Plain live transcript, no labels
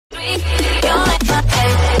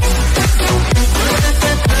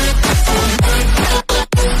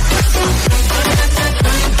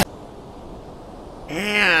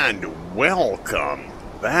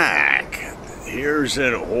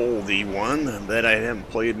here's an oldie one that I haven't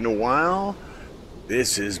played in a while.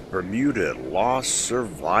 This is Bermuda Lost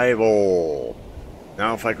Survival.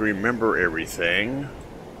 Now, if I can remember everything,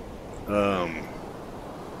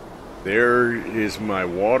 there is my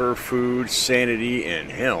water, food, sanity, and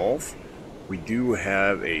health. We do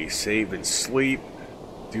have a save and sleep,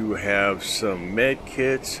 do have some med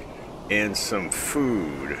kits, and some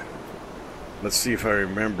food. Let's see if I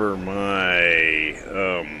remember my,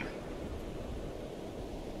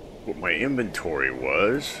 what my inventory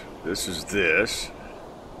was. This is this.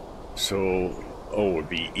 So, oh, it would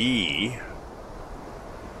be E.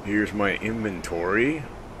 Here's my inventory.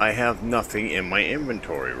 I have nothing in my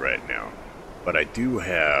inventory right now, but I do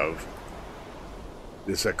have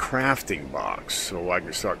this a crafting box, so I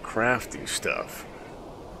can start crafting stuff.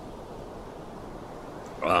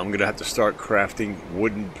 I'm gonna have to start crafting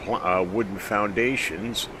wooden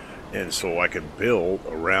foundations, and so I can build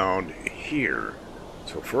around here.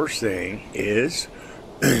 So first thing is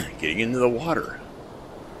getting into the water.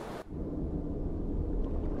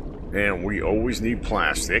 And we always need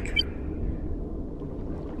plastic.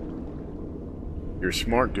 Your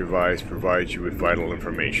smart device provides you with vital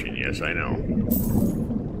information. Yes, I know.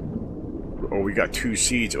 Oh, we got 2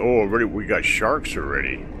 seeds. Oh, already we got sharks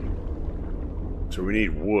already. So we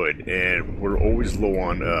need wood, and we're always low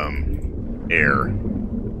on air.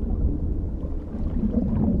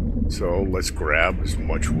 So let's grab as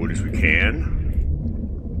much wood as we can.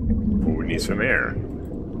 But we need some air.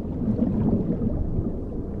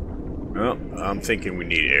 Well, I'm thinking we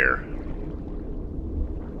need air.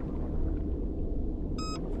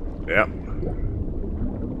 Yep.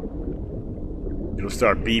 It'll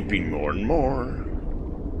start beeping more and more.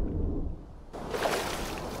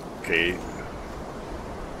 Okay.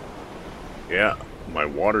 Yeah, my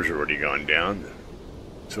water's already gone down.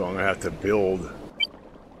 So I'm gonna have to build.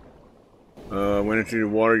 When into the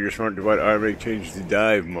water, your smart device automatically changes to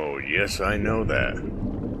dive mode. Yes, I know that.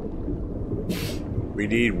 We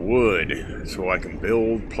need wood, so I can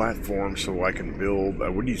build platforms, so I can build...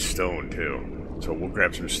 we need stone, too. So we'll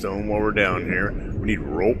grab some stone while we're down here. We need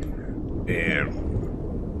rope, and...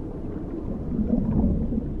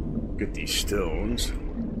 get these stones.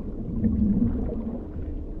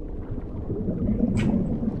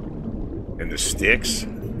 And the sticks.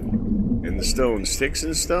 And the stones. Sticks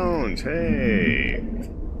and stones. Hey!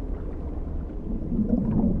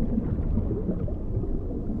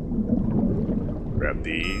 Grab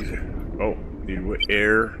these. Oh, need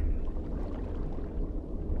air.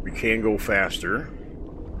 We can go faster.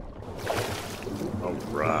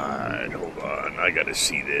 Alright, hold on. I gotta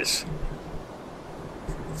see this.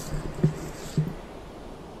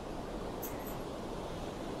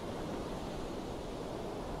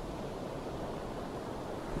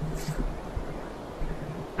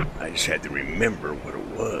 I just had to remember what it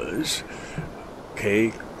was.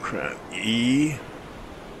 Okay, E.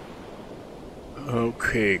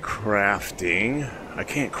 Okay, crafting. I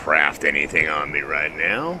can't craft anything on me right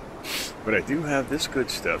now, but I do have this good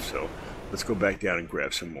stuff, so let's go back down and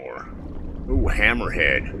grab some more. Ooh,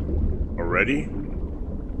 hammerhead. Already?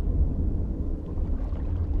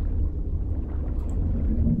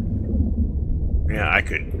 Yeah, I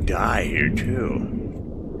could die here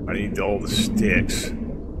too. I need all the sticks.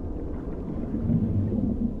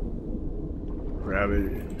 Grab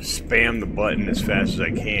it, spam the button as fast as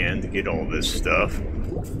I can to get all this stuff.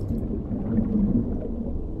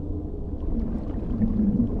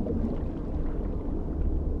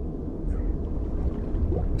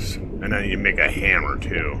 And I need to make a hammer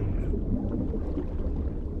too.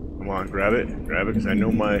 Come on, grab it, because I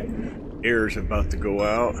know my air is about to go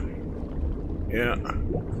out. Yeah.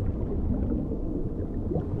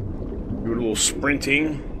 Do a little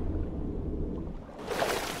sprinting.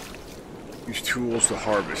 Use tools to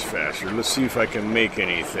harvest faster. Let's see if I can make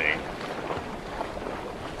anything.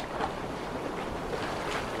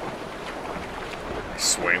 I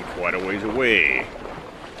swam quite a ways away.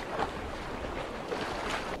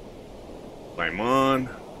 Climb on.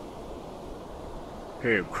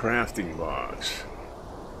 Okay, a crafting box.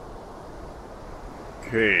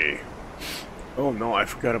 Okay. Oh no, I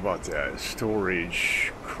forgot about that.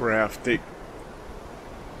 Storage, crafting.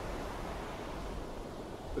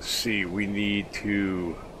 Let's see, we need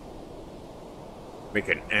to make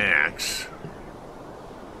an axe.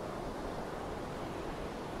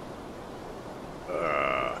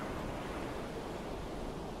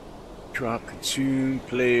 Drop, consume,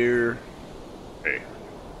 player. Okay.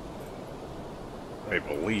 I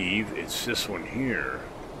believe it's this one here.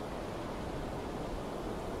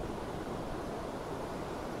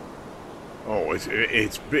 Oh,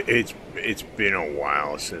 it's been a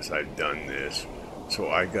while since I've done this. So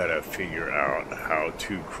I gotta figure out how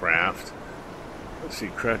to craft. Let's see,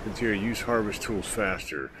 craft material, use harvest tools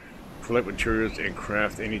faster. Collect materials and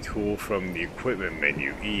craft any tool from the equipment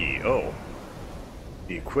menu. E. Oh.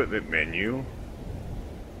 The equipment menu.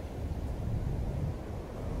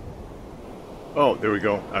 Oh, there we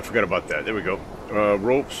go. I forgot about that. There we go.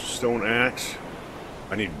 Ropes, stone axe.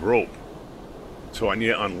 I need rope. So I need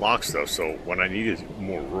to unlock stuff. So what I need is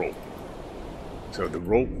more rope. So the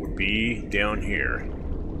rope would be down here.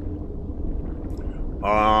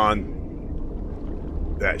 On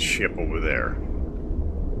that ship over there.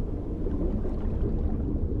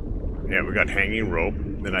 Yeah, we got hanging rope.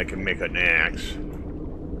 Then I can make an axe.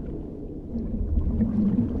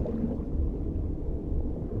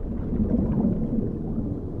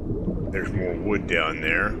 There's more wood down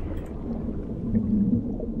there.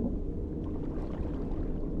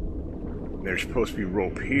 There's supposed to be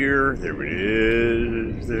rope here. There it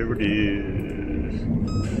is. There it is.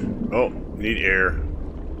 Oh, need air.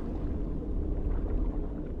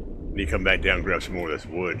 Need to come back down and grab some more of this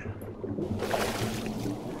wood.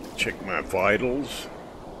 Check my vitals.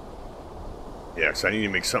 Yes, I need to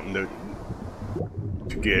make something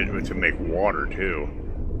to make water too.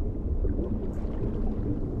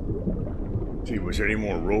 See, was there any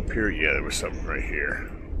more rope here? Yeah, there was something right here.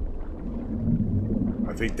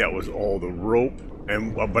 I think that was all the rope,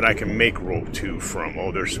 and but I can make rope too from.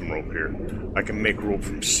 Oh, there's some rope here. I can make rope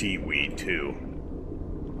from seaweed too.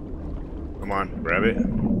 Come on, grab it.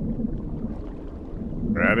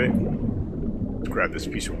 Grab it. Let's grab this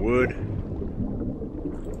piece of wood.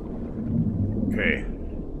 Okay,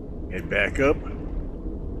 head back up.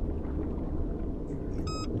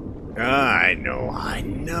 Ah, I know.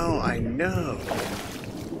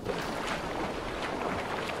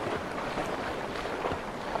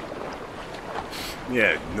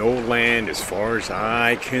 Yeah, no land as far as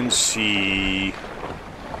I can see.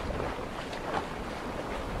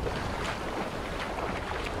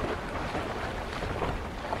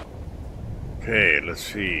 Okay, let's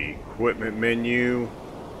see. Equipment menu.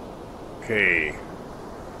 Okay.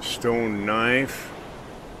 Stone knife.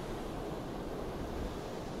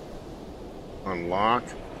 Unlock.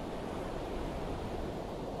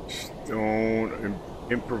 Stone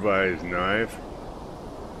improvised knife.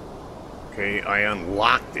 Okay, I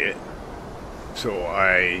unlocked it, so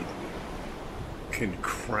I can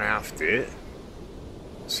craft it.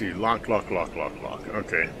 Let's see, lock.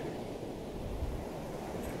 Okay.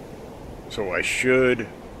 So I should,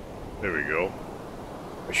 there we go.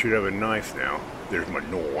 I should have a knife now. There's my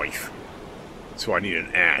knife. So I need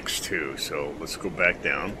an axe too, so let's go back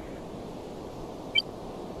down.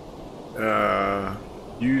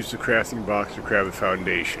 Use the crafting box to craft a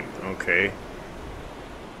foundation. Okay.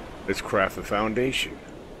 Let's craft a foundation.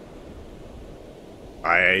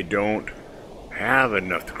 I don't have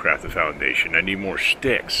enough to craft a foundation. I need more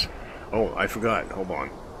sticks. Oh, I forgot. Hold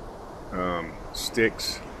on.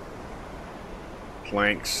 Sticks.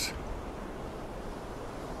 Planks.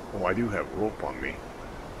 Oh, I do have rope on me.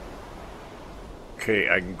 Okay,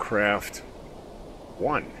 I can craft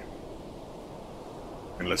one.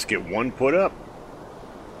 And let's get one put up.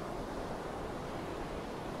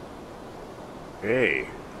 Okay.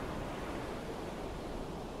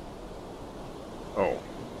 Oh.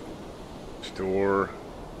 Store.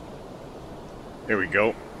 There we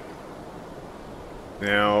go.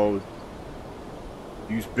 Now,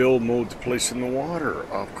 use build mode to place in the water.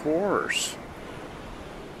 Of course.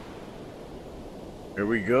 There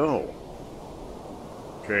we go.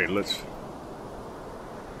 Okay, let's...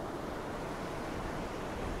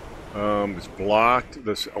 it's blocked.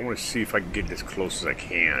 I want to see if I can get as close as I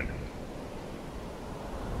can.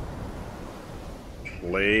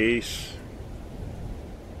 Place.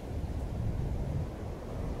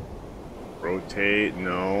 Rotate,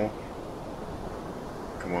 no.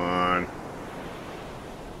 Come on.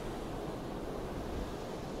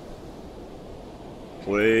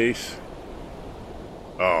 Place.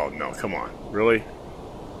 Oh, no, come on. Really?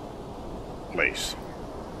 Place.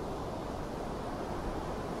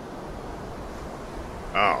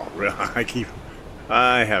 Oh, really?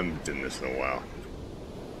 I haven't done this in a while.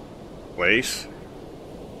 Place.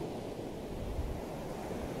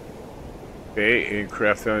 Okay, and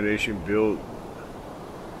craft foundation build.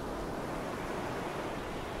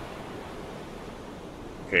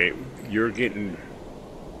 Okay, you're getting...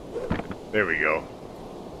 There we go.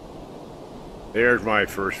 There's my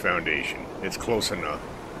first foundation. It's close enough.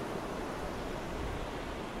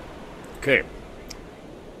 Okay.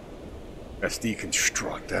 That's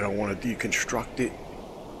deconstruct. I don't want to deconstruct it.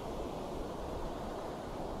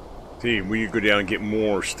 See, we can go down and get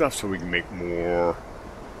more stuff so we can make more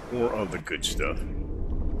of the good stuff.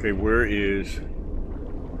 Okay, where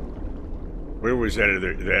was that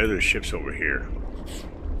other ship's over here?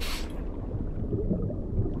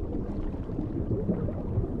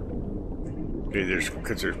 Okay,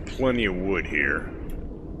 because there's plenty of wood here.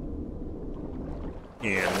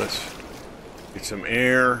 And let's get some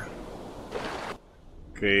air.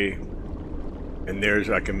 Okay. And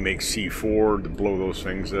I can make C4 to blow those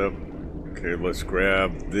things up. Okay, let's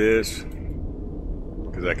grab this.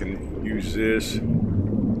 Because I can use this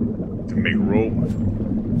to make rope.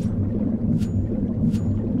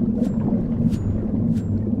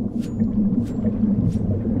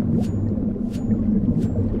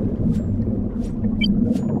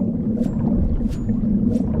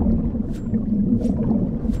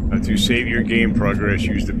 To save your game progress,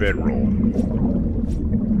 use the bedroll.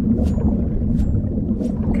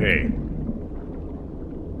 Okay.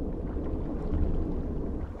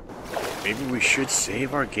 Maybe we should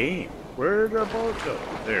save our game. Where'd our boat go?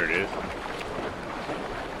 There it is.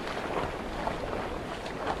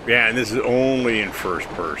 Yeah, and this is only in first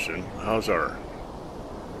person. How's our...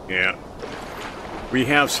 Yeah. We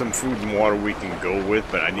have some food and water we can go with,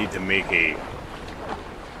 but I need to make a...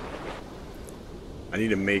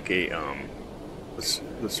 let's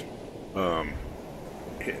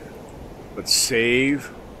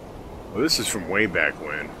save. Well, this is from way back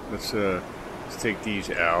when. Let's take these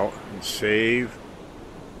out and save.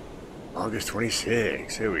 August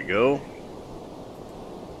 26th. There we go.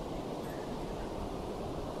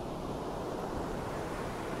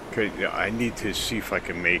 Okay, yeah, I need to see if I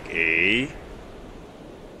can make a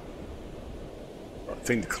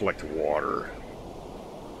thing to collect water.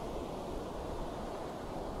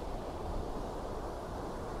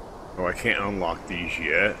 Oh, I can't unlock these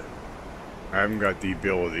yet. I haven't got the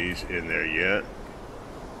abilities in there yet.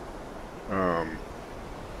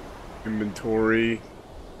 Inventory.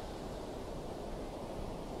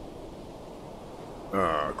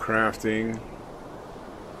 Crafting.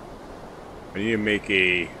 I need to make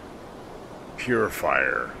a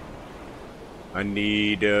purifier. I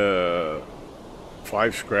need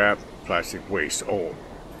 5 scrap plastic waste. Oh,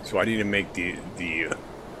 so I need to make the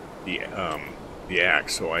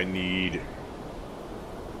axe. So I need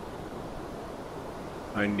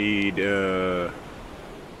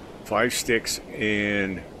 5 sticks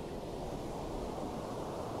and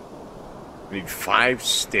I need 5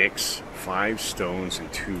 sticks, 5 stones,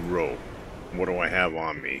 and 2 rope. What do I have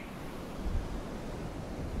on me?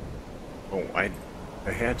 Oh, I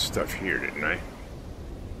had stuff here, didn't I?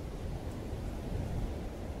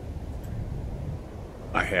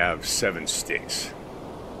 I have 7 sticks,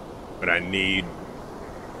 but I need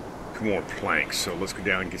 2 more planks. So let's go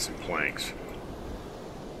down and get some planks.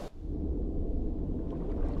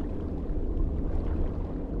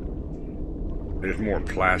 There's more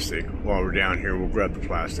plastic. While we're down here, we'll grab the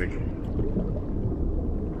plastic.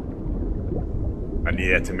 I need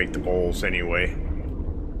that to make the bowls anyway.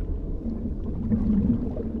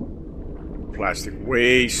 Plastic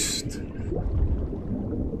waste.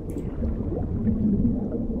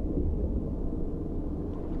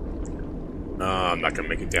 I'm not gonna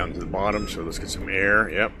make it down to the bottom, so let's get some air.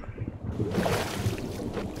 Yep.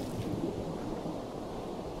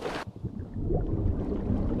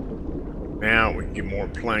 Now we can get more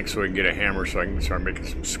planks so I can get a hammer so I can start making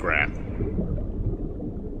some scrap.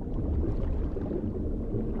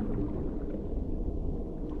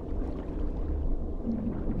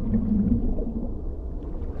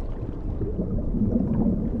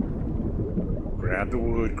 Grab the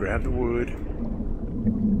wood, grab the wood.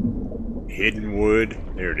 Hidden wood.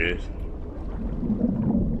 There it is.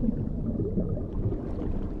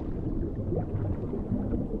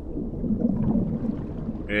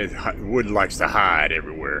 Wood likes to hide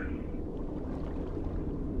everywhere.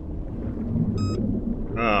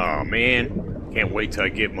 Oh man, can't wait till I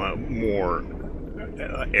get my more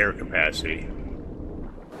air capacity.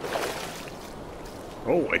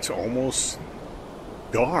 Oh, it's almost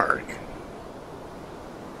dark.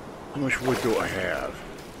 How much wood do I have?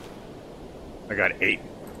 I got 8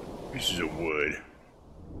 pieces of wood.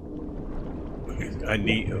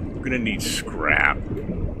 I'm gonna need scrap.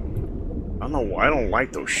 I don't know why I don't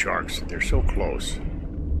like those sharks. They're so close.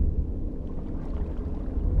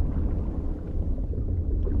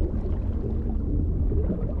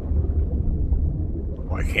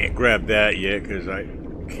 Well, I can't grab that yet because I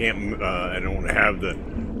can't. I don't have the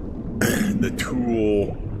the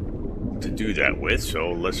tool to do that with.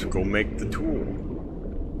 So let's go make the tool.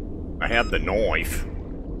 I have the knife.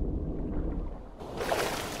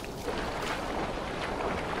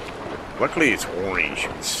 Luckily it's orange, you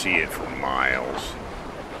can see it for miles.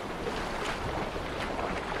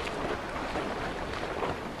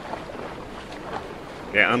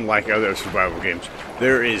 Yeah, unlike other survival games,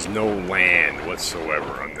 there is no land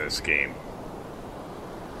whatsoever on this game.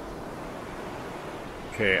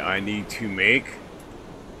 Okay, I need to make...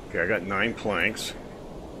 Okay, I got 9 planks.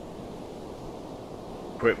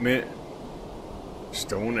 Equipment.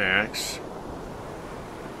 Stone axe.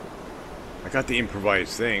 I got the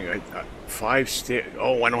improvised thing. 5 stick.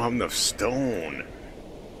 Oh, I don't have enough stone.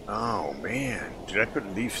 Oh, man. Did I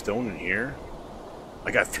leave stone in here?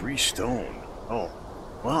 I got 3 stone. Oh.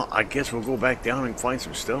 Well, I guess we'll go back down and find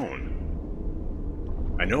some stone.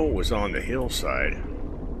 I know it was on the hillside.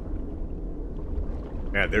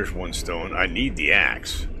 Yeah, there's 1 stone. I need the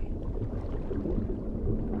axe.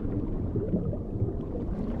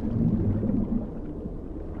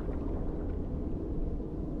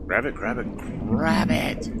 Grab it, grab it, grab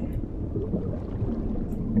it!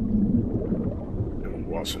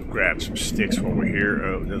 We'll also grab some sticks while we're here.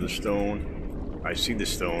 Oh, another stone. I see the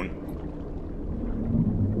stone.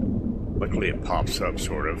 Luckily it pops up,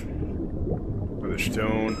 sort of. Another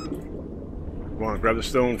stone. Come on, grab the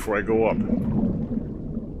stone before I go up.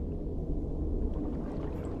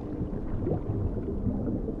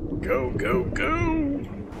 Go, go, go!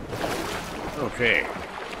 Okay.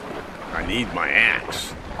 I need my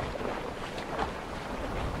axe.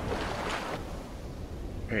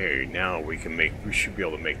 Okay, now we should be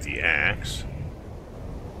able to make the axe.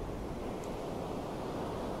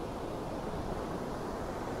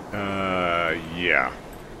 Yeah.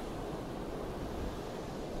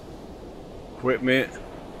 Equipment.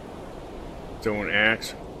 Stone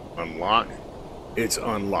axe. Unlock. It's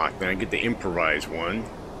unlocked. Then I get the improvised one.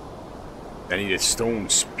 I need a stone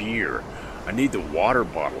spear. I need the water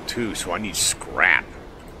bottle too, so I need scrap.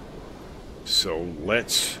 So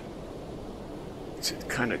let's... It's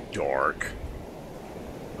kind of dark.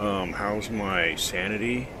 How's my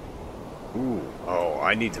sanity? Ooh, oh,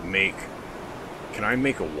 I need to make... Can I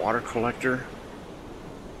make a water collector?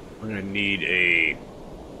 I'm gonna need a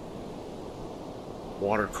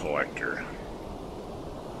water collector.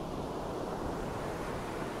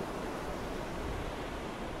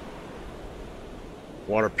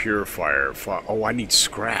 Water purifier. Oh, I need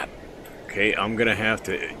scrap. Okay, I'm gonna have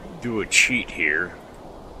to do a cheat here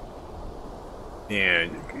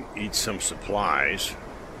and eat some supplies.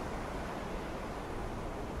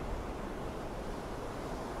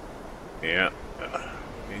 Yeah,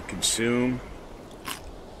 and consume.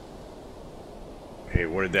 Okay,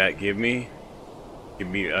 what did that give me? Give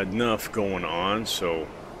me enough going on, so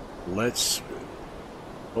let's...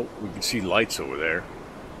 Oh, we can see lights over there.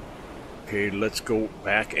 Okay, let's go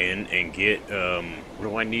back in and get, what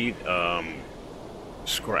do I need?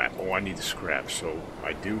 Scrap. Oh, I need the scrap, so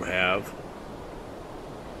I do have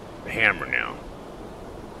the hammer now.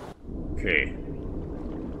 Okay.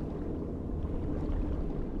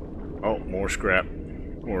 Oh, more scrap.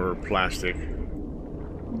 More plastic.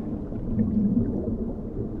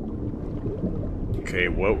 Okay,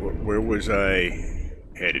 where was I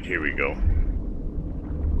headed? Here we go.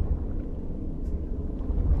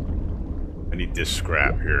 I need this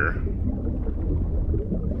scrap here.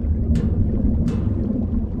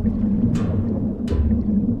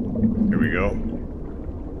 Here we go.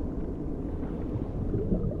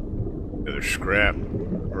 Another scrap.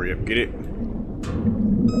 Hurry up, get it.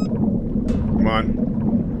 Come on.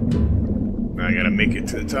 Now I gotta make it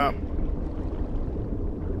to the top.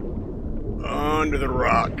 Under the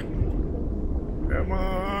rock. Come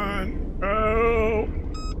on. Oh.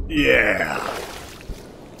 Yeah.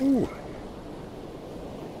 Ooh.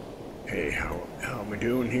 Hey, how am I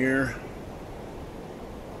doing here?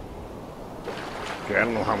 Okay, I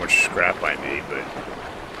don't know how much scrap I need, but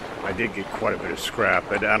I did get quite a bit of scrap,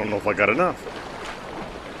 but I don't know if I got enough.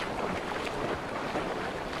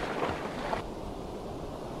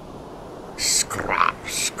 Scrap,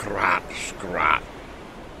 scrap, scrap.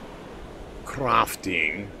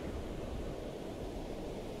 Crafting.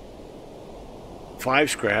 5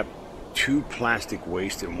 scrap, 2 plastic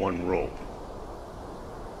waste, and 1 rope.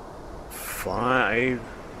 5.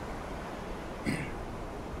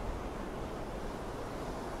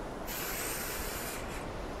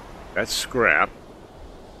 That's scrap.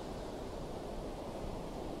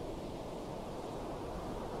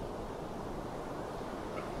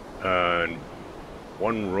 And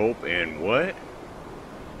 1 rope and what?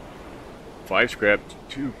 5 scrap,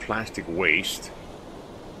 2 plastic waste.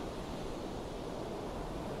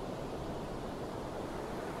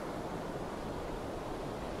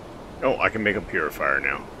 Oh, I can make a purifier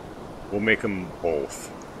now. We'll make them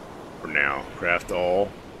both for now. Craft all.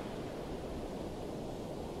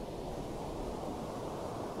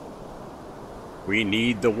 We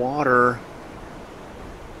need the water.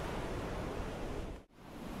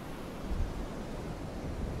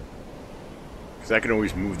 So I can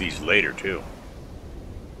always move these later too.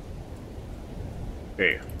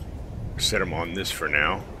 Okay, set them on this for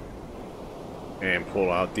now. And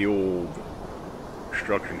pull out the old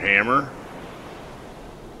construction hammer.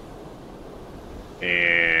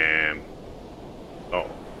 And...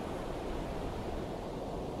 oh.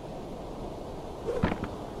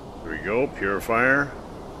 There we go, purifier.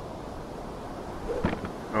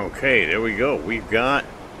 Okay, there we go. We've got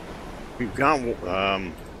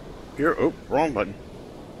here, oh, wrong button.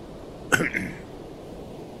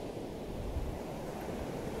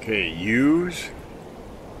 Okay, use.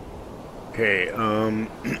 Okay,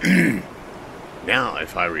 now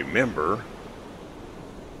if I remember,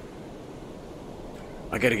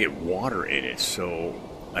 I gotta get water in it, so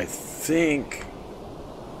I think,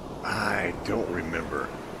 I don't remember.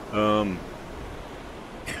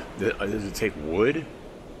 Does it take wood?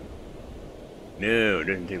 No, it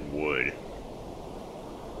doesn't take wood.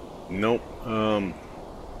 Nope.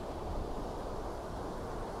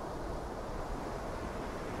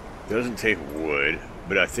 Doesn't take wood,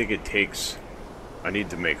 but I think it takes... I need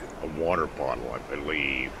to make a water bottle, I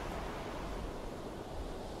believe.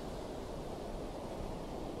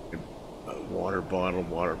 A water bottle,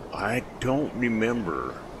 I don't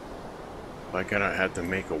remember. I gotta have to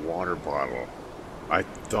make a water bottle. I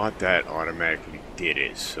thought that automatically did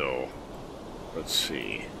it, so... let's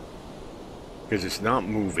see. Because it's not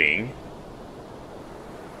moving.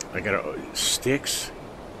 I gotta... sticks?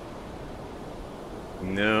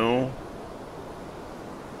 No.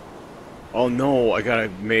 Oh no, I gotta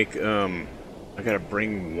make, I gotta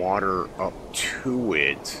bring water up to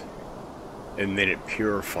it, and then it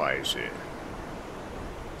purifies it.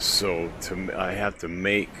 So, I have to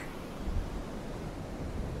make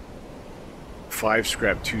 5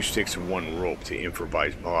 scrap, 2 sticks, and 1 rope to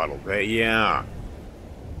improvise bottle. Yeah.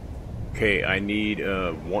 Okay, I need,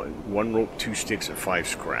 one rope, 2 sticks, and 5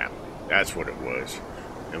 scrap. That's what it was.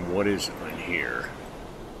 And what is on here?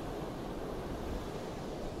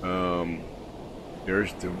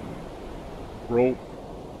 There's the rope,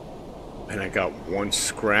 and I got 1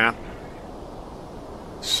 scrap.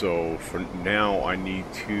 So for now, I need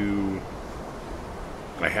to.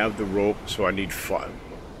 I have the rope, so I need 5.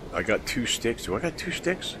 I got 2 sticks. Do I got 2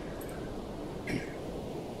 sticks?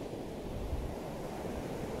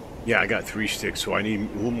 Yeah, I got 3 sticks, so I need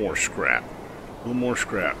a little more scrap. A little more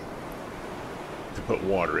scrap to put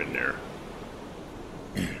water in there.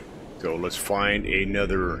 So let's find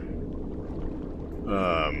another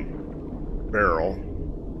barrel.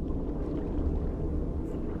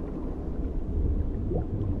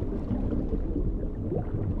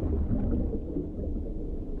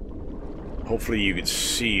 Hopefully you can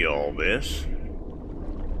see all this.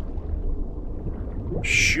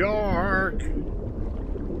 Shark!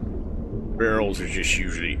 Barrels are just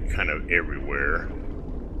usually kind of everywhere.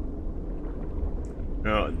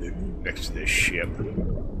 Oh, next to this ship.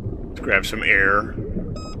 Let's grab some air.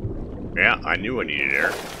 Yeah, I knew I needed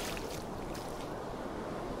air.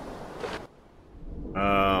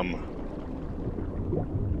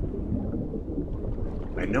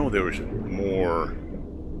 I know there was more.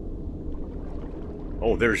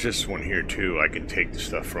 Oh, there's this one here too. I can take the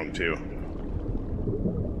stuff from too.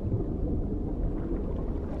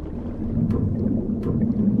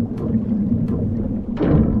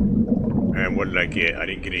 And what did I get? I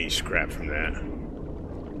didn't get any scrap from that.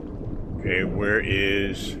 Okay, where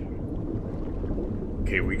is...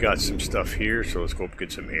 okay, we got some stuff here, so let's go up and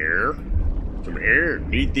get some air. Some air.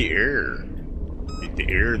 Need the air. Need the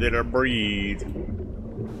air that I breathe.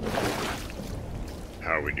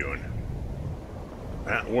 How are we doing?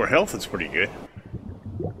 Our health is pretty good.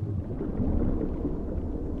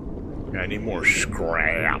 I need more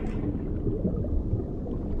scrap.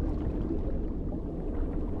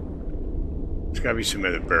 There's gotta be some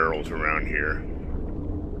other barrels around here.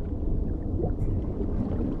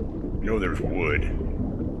 You know there's wood.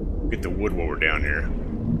 Get the wood while we're down here.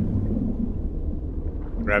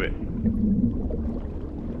 Grab it.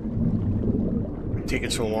 It's taking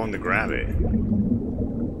so long to grab it.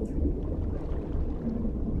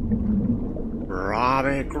 Grab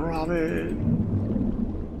it, grab it.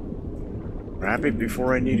 Grab it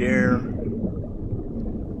before I need air.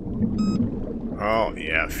 Oh,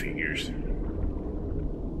 yeah, figures.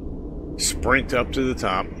 Sprint up to the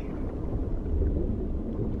top.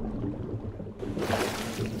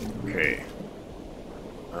 Okay.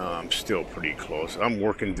 I'm still pretty close. I'm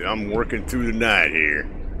working through the night here.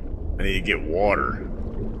 I need to get water.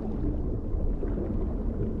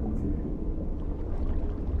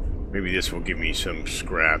 Maybe this will give me some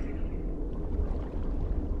scrap.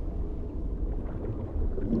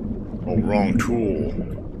 Oh, wrong tool.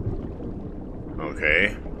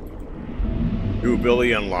 Okay. New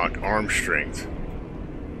ability unlocked. Arm strength.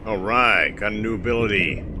 Alright, got a new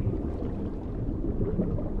ability.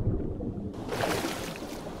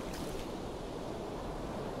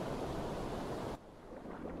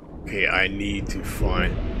 Okay, I need to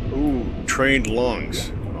find... Ooh, trained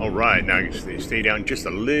lungs. Alright, now you stay down just a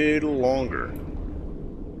little longer.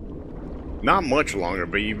 Not much longer,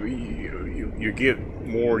 but you get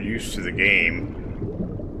more used to the game.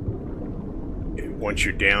 Once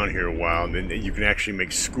you're down here a while, then you can actually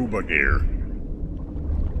make scuba gear.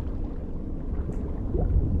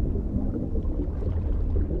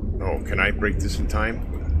 Oh, can I break this in time?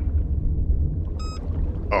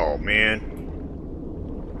 Oh, man.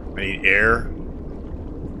 I need air.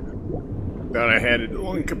 Thought I had it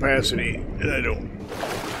lung capacity, and I don't.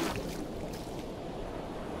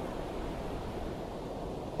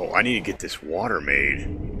 Oh, I need to get this water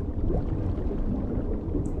made.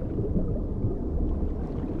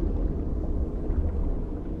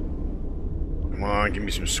 Come on, give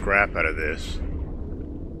me some scrap out of this.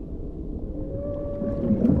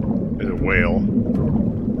 There's a whale.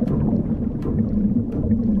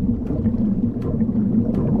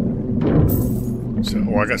 So,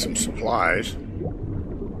 oh, I got some supplies.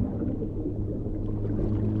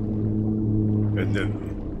 And the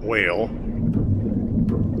whale.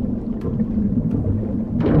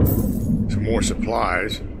 Some more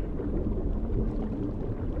supplies.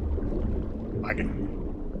 I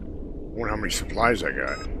wonder how many supplies I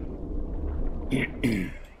got.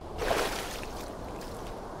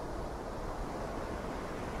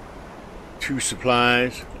 2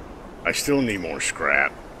 supplies. I still need more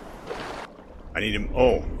scrap. I need him.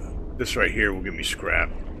 Oh, this right here will give me scrap.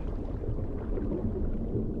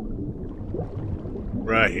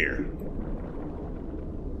 Right here.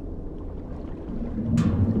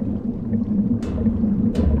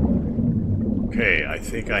 Okay, I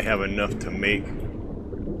think I have enough to make...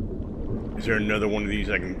 Is there another one of these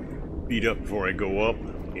I can beat up before I go up?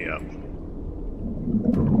 Yeah.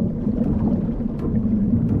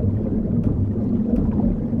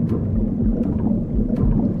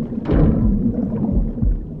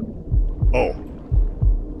 Oh.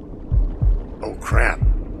 Oh, crap.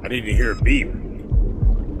 I didn't hear a beep.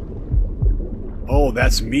 Oh,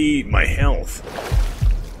 that's me, my health.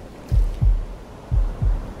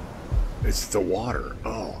 It's the water.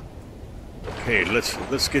 Oh. Okay,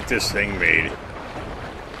 let's get this thing made.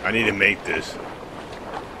 I need to make this.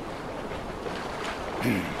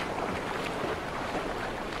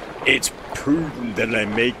 It's prudent that I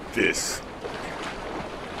make this.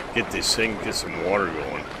 Get this thing, get some water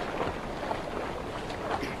going.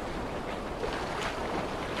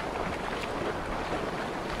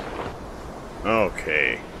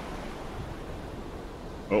 Okay.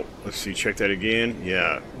 Oh, let's see, check that again.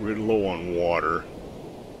 Yeah, we're low on water.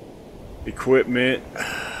 Equipment.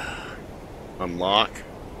 Unlock.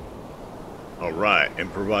 Alright,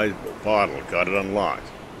 improvise bottle. Got it unlocked.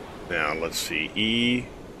 Now, let's see. E.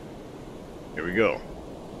 Here we go.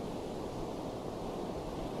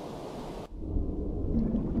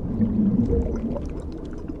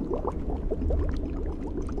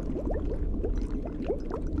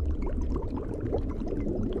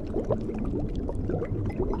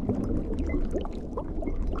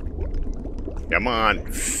 Come on,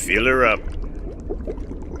 fill her up.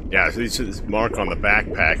 Yeah, so this mark on the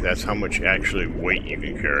backpack, that's how much actually weight you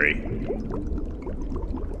can carry. I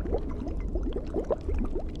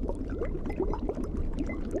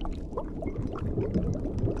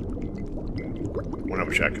wonder how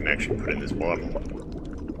much I can actually put in this bottle.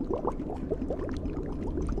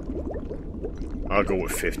 I'll go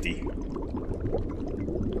with 50.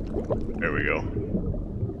 There we go.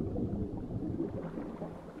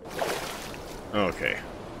 Okay.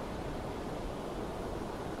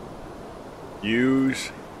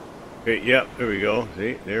 Use. Okay, yep, there we go.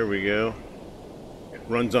 See, there we go. It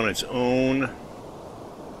runs on its own.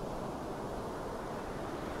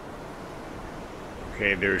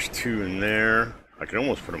 Okay, there's 2 in there. I can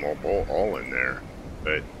almost put them all in there,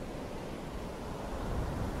 but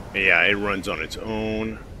yeah, it runs on its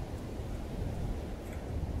own.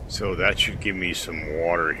 So that should give me some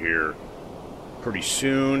water here pretty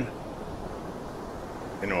soon.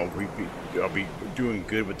 You know, I'll be doing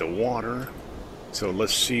good with the water. So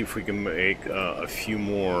let's see if we can make a few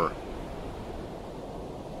more.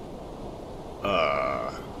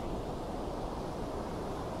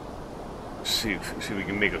 See if we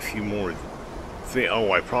can make a few more.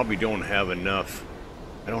 Oh, I probably don't have enough.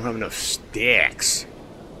 I don't have enough sticks.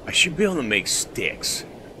 I should be able to make sticks.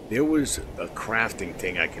 There was a crafting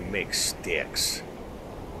thing I can make sticks.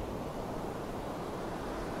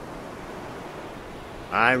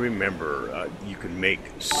 I remember you can make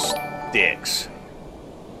sticks.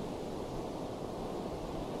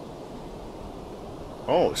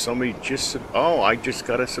 Oh, somebody just... Oh, I just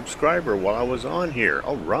got a subscriber while I was on here.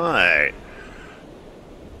 All right.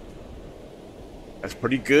 That's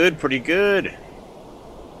pretty good, pretty good.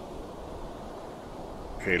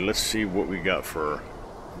 Okay, let's see what we got for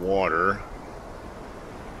water.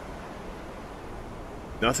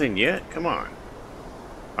 Nothing yet? Come on.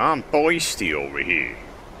 I'm thirsty over here.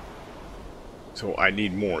 So I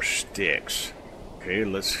need more sticks. Okay,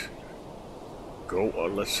 let's go.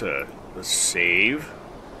 Let's save.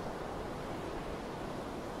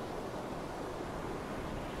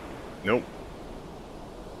 Nope.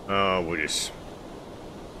 We'll just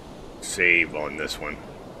save on this one.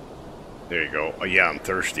 There you go. Oh yeah, I'm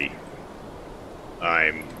thirsty.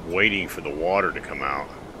 I'm waiting for the water to come out.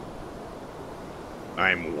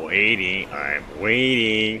 I'm waiting.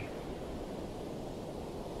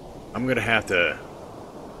 I'm gonna have to...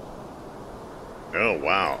 Oh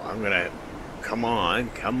wow, I'm gonna... Come on.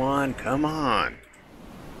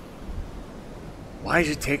 Why is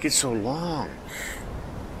it taking so long?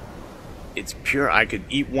 It's pure. I could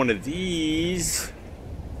eat one of these.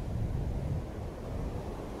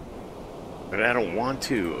 But I don't want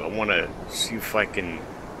to. I want to see if I can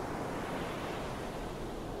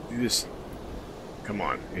do this. Come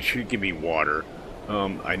on. It should give me water.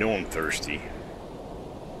 I know I'm thirsty.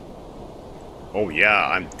 Oh yeah,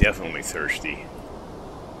 I'm definitely thirsty.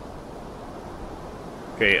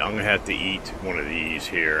 Okay, I'm gonna have to eat one of these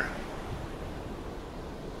here.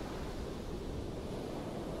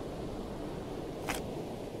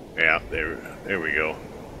 Yeah, there we go.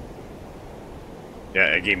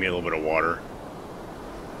 Yeah, it gave me a little bit of water.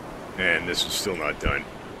 And this is still not done.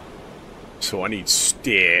 So I need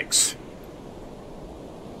sticks.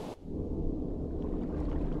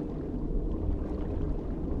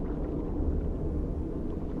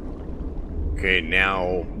 Okay,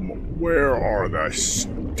 now, where are the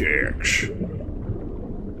sticks?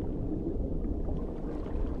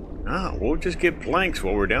 Ah, we'll just get planks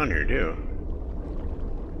while we're down here, too.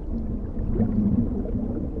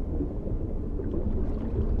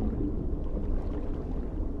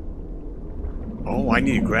 Oh, I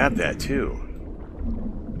need to grab that, too.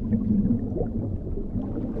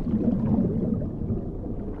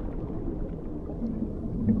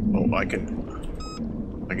 Oh, I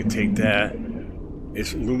can take that.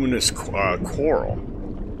 It's luminous coral.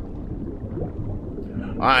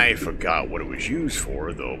 I forgot what it was used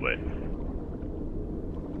for, though, but...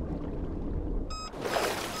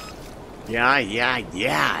 Yeah,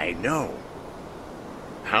 I know.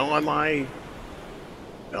 How am I?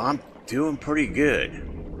 I'm doing pretty good.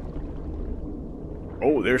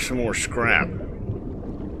 Oh, there's some more scrap.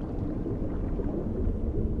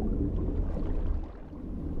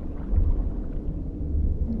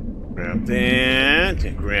 Grab that,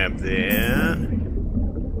 and grab that.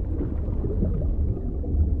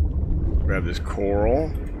 Grab this coral.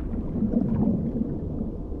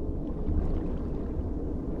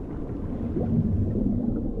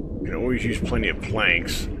 Can always use plenty of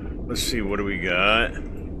planks. Let's see, what do we got?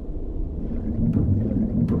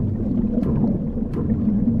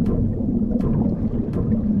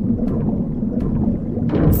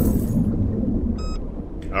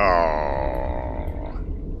 Oh,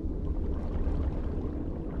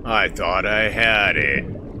 I thought I had it.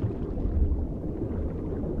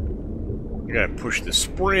 I gotta push the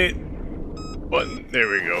sprint button. There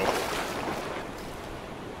we go.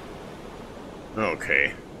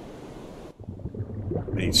 Okay.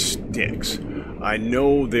 I need sticks. I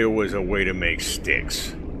know there was a way to make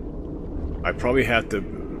sticks. I probably have to,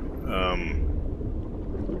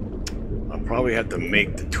 I'll probably have to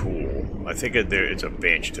make the tool. I think it's a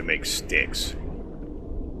bench to make sticks.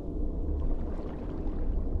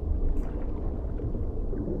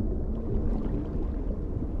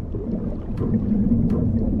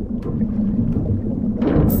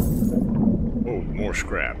 Oh, more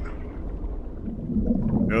scrap.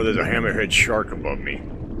 No, there's a hammerhead shark above me.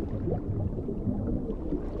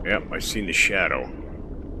 Yep, I seen the shadow.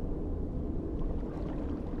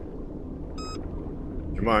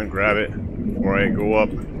 Come on, grab it before I go up.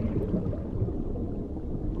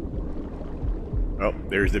 Oh,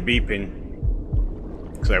 there's the beeping.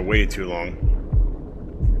 Because I waited too long.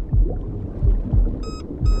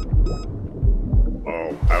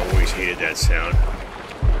 Oh, I always hated that sound.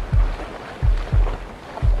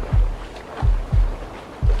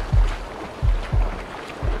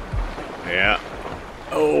 Yeah,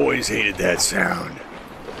 always hated that sound.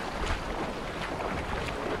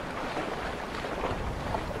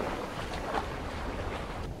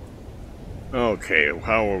 Okay,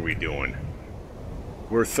 how are we doing?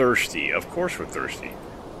 We're thirsty. Of course we're thirsty.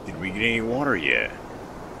 Did we get any water yet?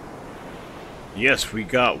 Yes, we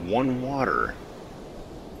got 1 water.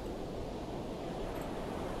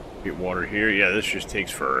 Get water here. Yeah, this just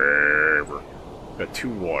takes forever. Got 2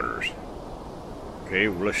 waters. Okay,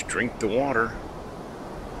 well, let's drink the water.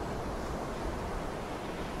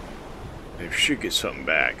 They should get something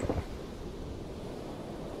back.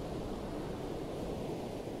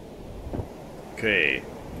 Okay,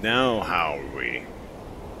 now how are we?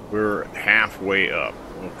 We're halfway up.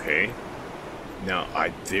 Okay. Now,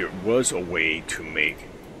 there was a way to make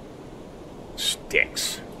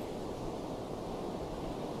sticks.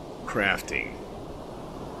 Crafting.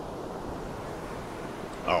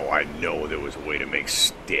 Oh, I know there was a way to make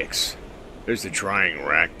sticks. There's the drying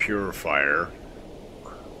rack, purifier,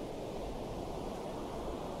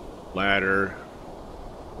 ladder,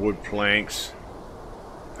 wood planks.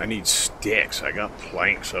 I need sticks. I got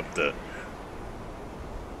planks up the...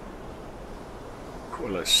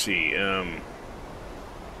 Well, let's see.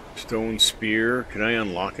 Stone spear. Can I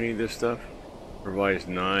unlock any of this stuff? Revised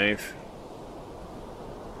knife.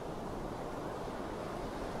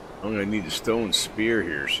 I'm gonna need a stone spear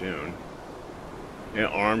here soon. Yeah,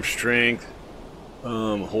 arm strength.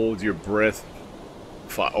 Hold your breath.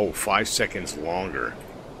 5 seconds longer.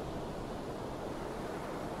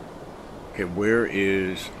 Okay, where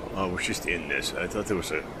is... Oh, it was just in this. I thought there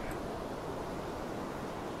was a...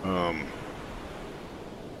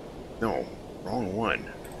 No, wrong one.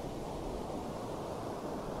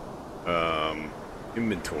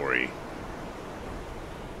 Inventory.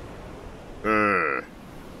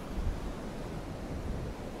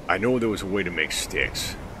 I know there was a way to make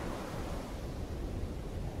sticks.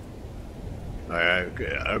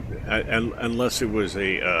 Unless it was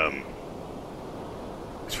a,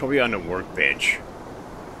 it's probably on the workbench.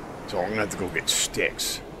 So I'm gonna have to go get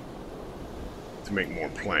sticks to make more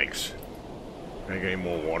planks. Can I get any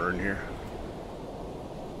more water in here?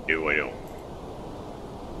 No, I don't.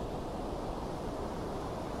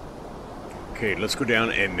 Okay, let's go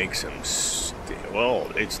down and make some well,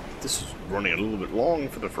 this is running a little bit long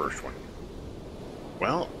for the first one.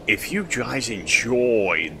 Well, if you guys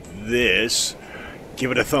enjoyed this,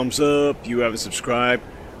 give it a thumbs up. You haven't subscribed,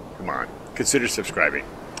 come on, consider subscribing.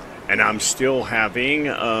 And I'm still having,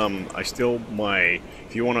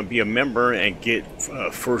 if you want to be a member and get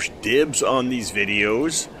first dibs on these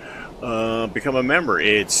videos, become a member.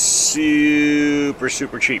 It's super,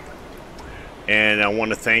 super cheap. And I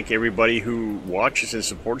want to thank everybody who watches and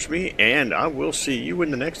supports me, and I will see you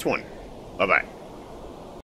in the next one. Bye-bye.